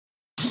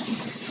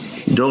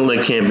Don't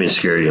let camping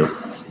scare you.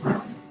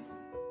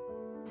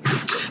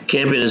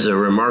 Camping is a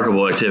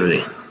remarkable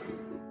activity.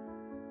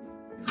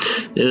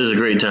 It is a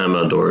great time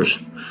outdoors,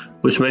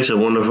 which makes a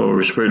wonderful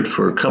respite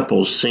for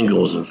couples,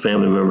 singles, and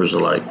family members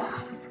alike.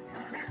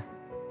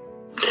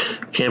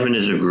 Camping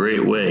is a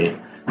great way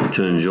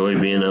to enjoy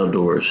being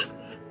outdoors,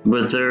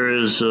 but there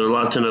is a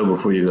lot to know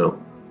before you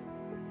go.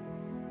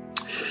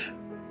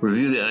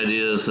 Review the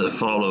ideas that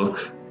follow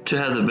to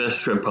have the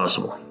best trip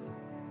possible.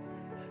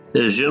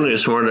 It is generally a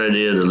smart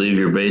idea to leave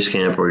your base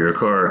camp or your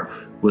car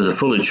with a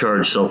fully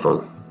charged cell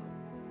phone.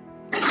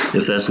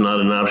 If that's not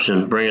an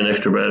option, bring an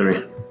extra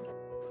battery.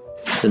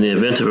 In the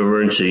event of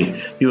emergency,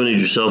 you will need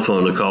your cell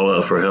phone to call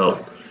out for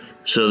help,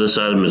 so this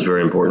item is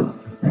very important.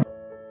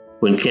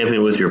 When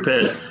camping with your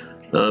pet,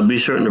 be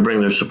certain to bring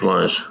their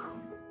supplies.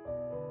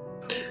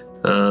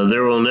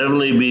 There will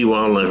inevitably be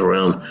wildlife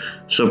around,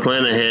 so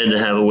plan ahead to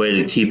have a way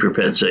to keep your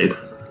pet safe.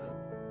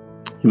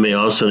 You may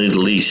also need a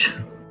leash.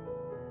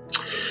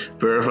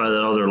 Verify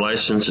that all their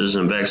licenses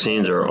and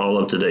vaccines are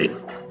all up to date.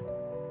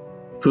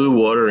 Food,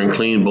 water, and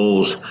clean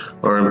bowls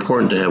are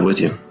important to have with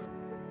you.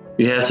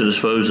 You have to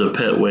dispose of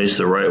pet waste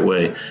the right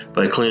way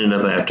by cleaning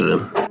up after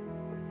them.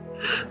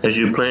 As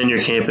you plan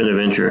your camping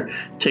adventure,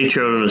 take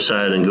children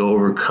aside and go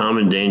over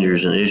common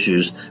dangers and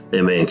issues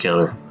they may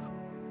encounter.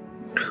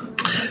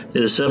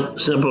 It is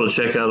simple to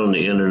check out on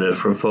the internet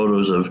for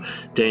photos of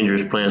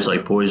dangerous plants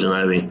like poison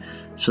ivy,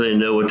 so they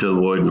know what to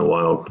avoid in the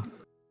wild.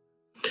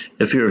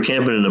 If you are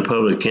camping in a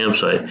public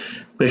campsite,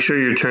 make sure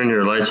you turn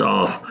your lights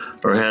off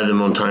or have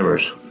them on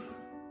timers.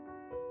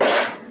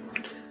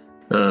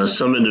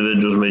 Some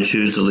individuals may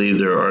choose to leave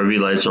their RV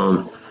lights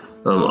on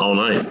all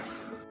night.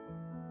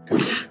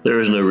 There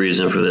is no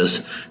reason for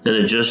this, and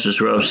it just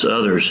disrupts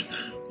others,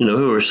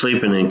 who are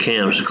sleeping in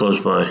camps close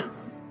by.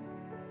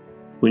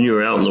 When you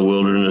are out in the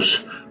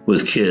wilderness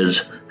with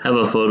kids, have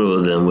a photo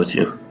of them with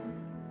you.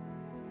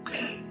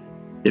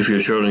 If your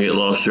children get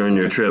lost during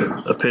your trip,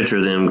 a picture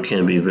of them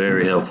can be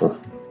very helpful.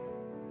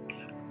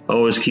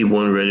 Always keep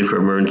one ready for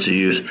emergency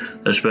use,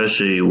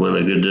 especially when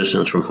a good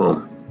distance from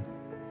home.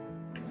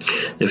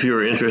 If you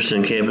are interested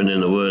in camping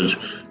in the woods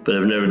but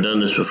have never done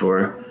this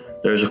before,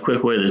 there's a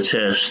quick way to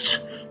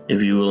test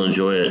if you will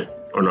enjoy it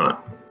or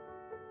not.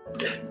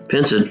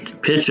 Pitch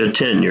a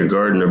tent in your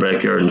garden or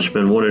backyard and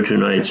spend 1 or 2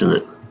 nights in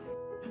it.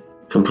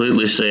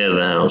 Completely stay out of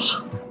the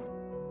house.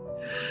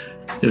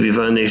 If you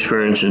find the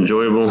experience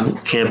enjoyable,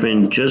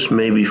 camping just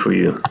may be for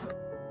you.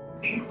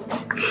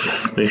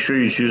 Make sure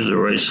you choose the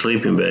right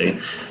sleeping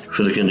bag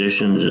for the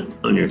conditions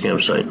on your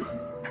campsite.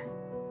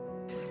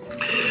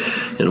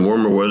 In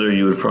warmer weather,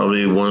 you would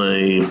probably want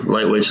a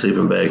lightweight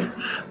sleeping bag,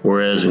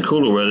 whereas in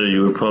cooler weather,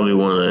 you would probably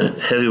want a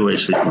heavyweight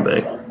sleeping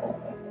bag.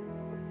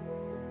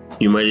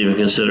 You might even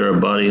consider a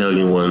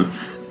body-hugging one,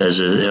 as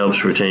it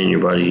helps retain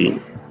your body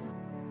heat.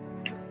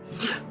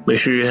 Make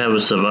sure you have a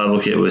survival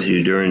kit with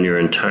you during your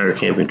entire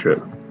camping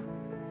trip.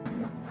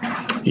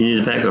 You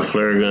need to pack a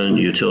flare gun,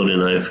 utility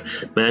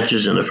knife,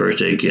 matches, and a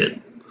first aid kit.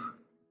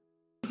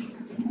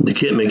 The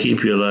kit may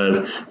keep you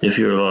alive if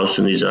you are lost,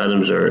 and these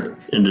items are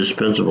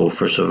indispensable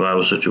for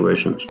survival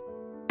situations.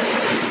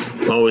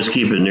 Always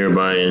keep it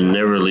nearby and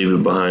never leave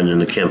it behind in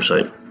the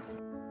campsite.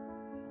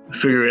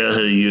 Figure out how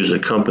to use a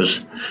compass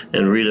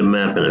and read a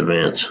map in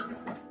advance.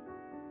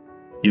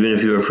 Even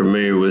if you are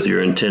familiar with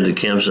your intended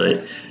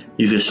campsite,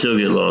 you could still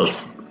get lost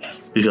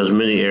because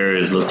many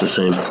areas look the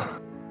same.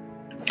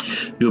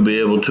 You'll be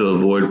able to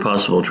avoid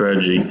possible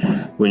tragedy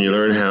when you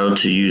learn how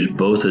to use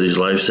both of these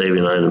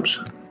life-saving items.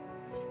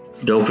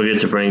 Don't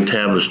forget to bring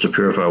tablets to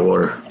purify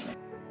water.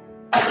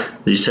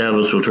 These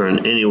tablets will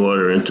turn any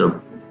water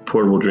into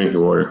portable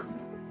drinking water.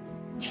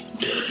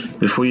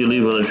 Before you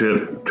leave on a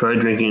trip, try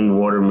drinking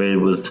water made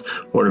with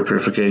water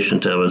purification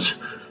tablets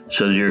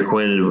so that you're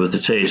acquainted with the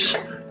taste.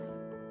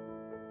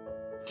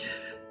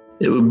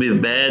 It would be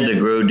bad to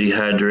grow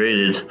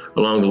dehydrated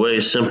along the way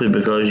simply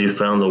because you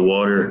found the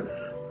water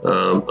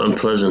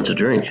unpleasant to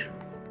drink.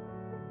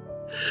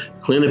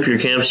 Clean up your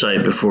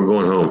campsite before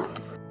going home.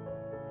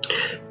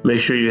 Make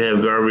sure you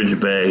have garbage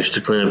bags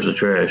to clean up the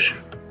trash.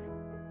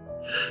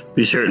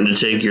 Be certain to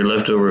take your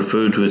leftover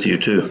foods with you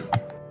too.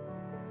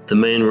 The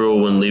main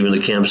rule when leaving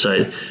the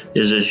campsite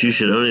is that you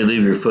should only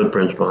leave your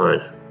footprints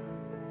behind.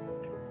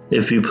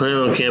 If you plan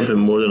on camping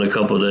more than a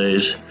couple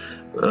days,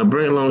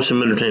 bring along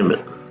some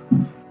entertainment.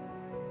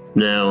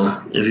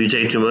 Now, if you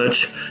take too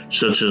much,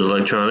 such as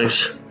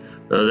electronics,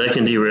 that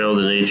can derail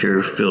the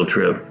nature-filled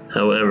trip.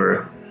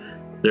 However,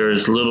 there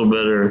is little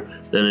better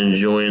than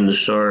enjoying the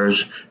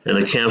stars and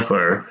a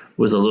campfire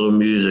with a little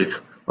music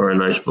or a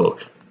nice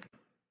book.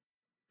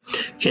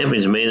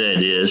 Camping's main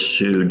idea is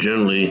to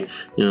generally,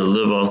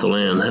 live off the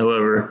land.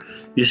 However,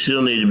 you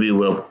still need to be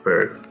well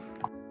prepared.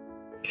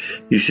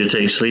 You should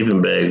take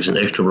sleeping bags and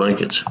extra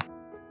blankets.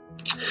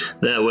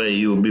 That way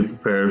you will be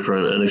prepared for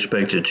an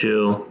unexpected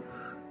chill,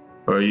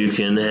 or you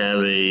can have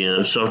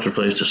a softer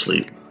place to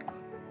sleep.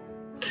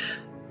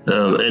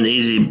 An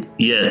easy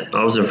yet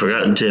often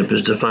forgotten tip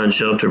is to find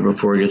shelter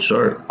before it gets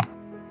dark.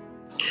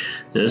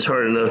 And it's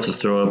hard enough to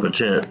throw up a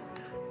tent,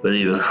 but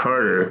even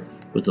harder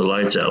with the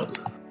lights out.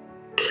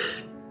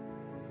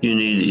 you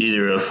need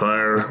either a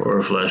fire or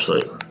a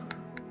flashlight.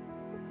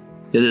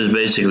 It is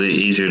basically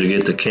easier to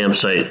get the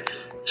campsite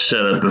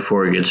set up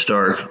before it gets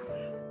dark,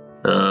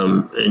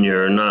 and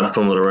you're not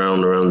fumbling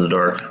around the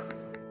dark.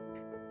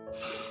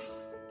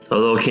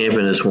 Although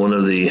camping is one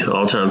of the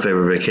all-time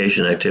favorite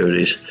vacation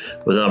activities,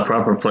 without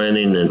proper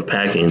planning and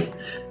packing,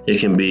 it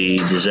can be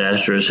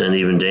disastrous and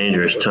even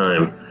dangerous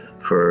time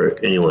for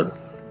anyone.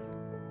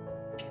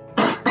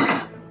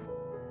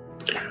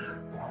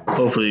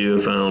 Hopefully you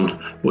have found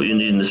what you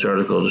need in this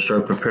article to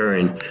start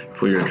preparing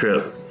for your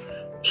trip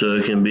so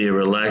it can be as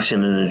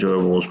relaxing and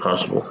enjoyable as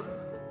possible.